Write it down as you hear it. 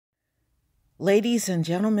Ladies and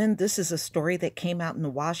gentlemen, this is a story that came out in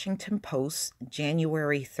the Washington Post,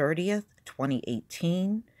 January 30th,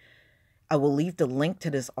 2018. I will leave the link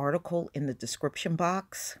to this article in the description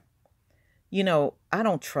box. I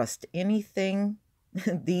don't trust anything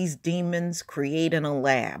these demons create in a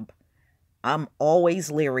lab. I'm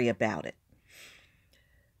always leery about it.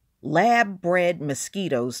 Lab-bred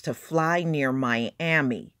mosquitoes to fly near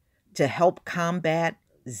Miami to help combat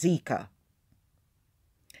Zika.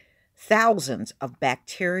 Thousands of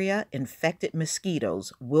bacteria-infected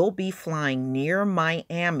mosquitoes will be flying near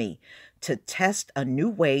Miami to test a new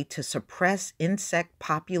way to suppress insect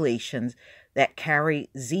populations that carry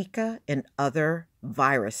Zika and other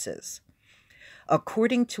viruses.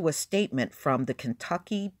 According to a statement from the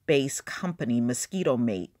Kentucky-based company Mosquito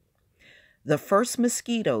Mate, the first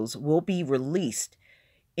mosquitoes will be released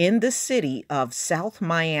in the city of South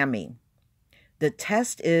Miami. The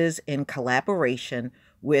test is in collaboration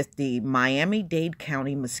with the Miami-Dade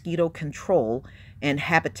County Mosquito Control and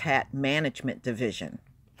Habitat Management Division.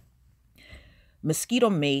 Mosquito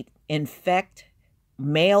Mate infect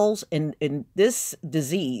males in this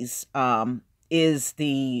disease is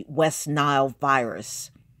the West Nile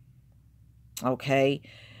virus. Okay.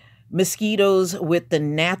 Mosquitoes with the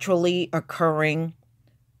naturally occurring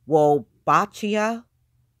Wolbachia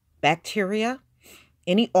bacteria,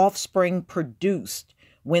 any offspring produced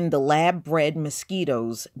when the lab-bred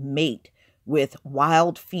mosquitoes mate with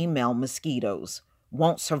wild female mosquitoes,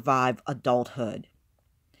 won't survive adulthood.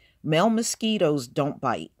 Male mosquitoes don't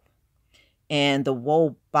bite, and the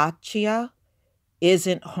Wolbachia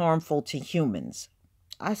isn't harmful to humans.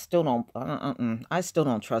 I still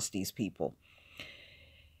don't trust these people.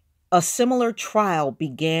 A similar trial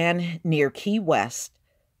began near Key West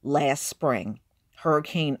last spring.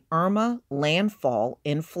 Hurricane Irma landfall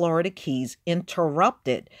in Florida Keys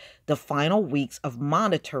interrupted the final weeks of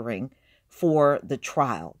monitoring for the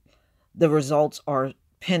trial. The results are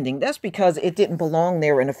pending. That's because it didn't belong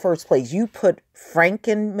there in the first place. You put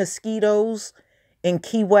Franken mosquitoes in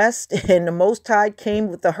Key West, and the Most High came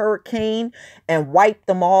with the hurricane and wiped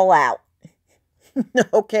them all out.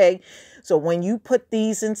 Okay, so when you put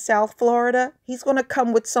these in South Florida, he's going to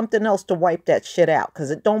come with something else to wipe that shit out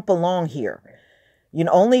because it don't belong here.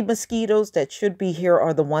 Only mosquitoes that should be here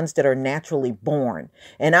are the ones that are naturally born.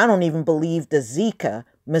 And I don't even believe the Zika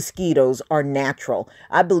mosquitoes are natural.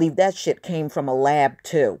 I believe that shit came from a lab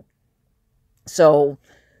too. So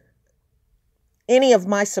any of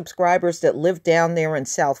my subscribers that live down there in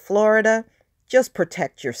South Florida, just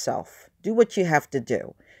protect yourself. Do what you have to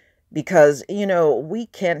do. Because, we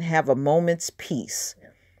can't have a moment's peace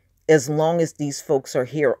as long as these folks are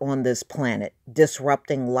here on this planet,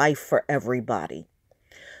 disrupting life for everybody.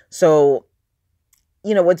 So,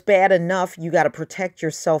 it's bad enough you got to protect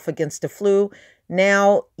yourself against the flu.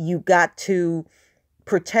 Now you got to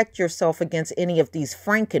protect yourself against any of these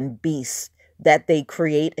Franken beasts that they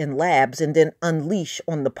create in labs and then unleash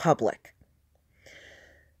on the public.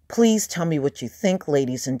 Please tell me what you think,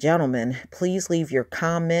 ladies and gentlemen. Please leave your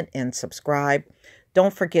comment and subscribe.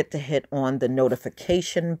 Don't forget to hit on the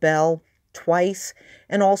notification bell twice,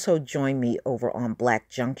 and also join me over on Black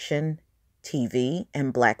Junction TV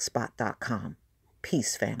and blackspot.com.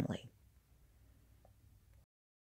 Peace, family.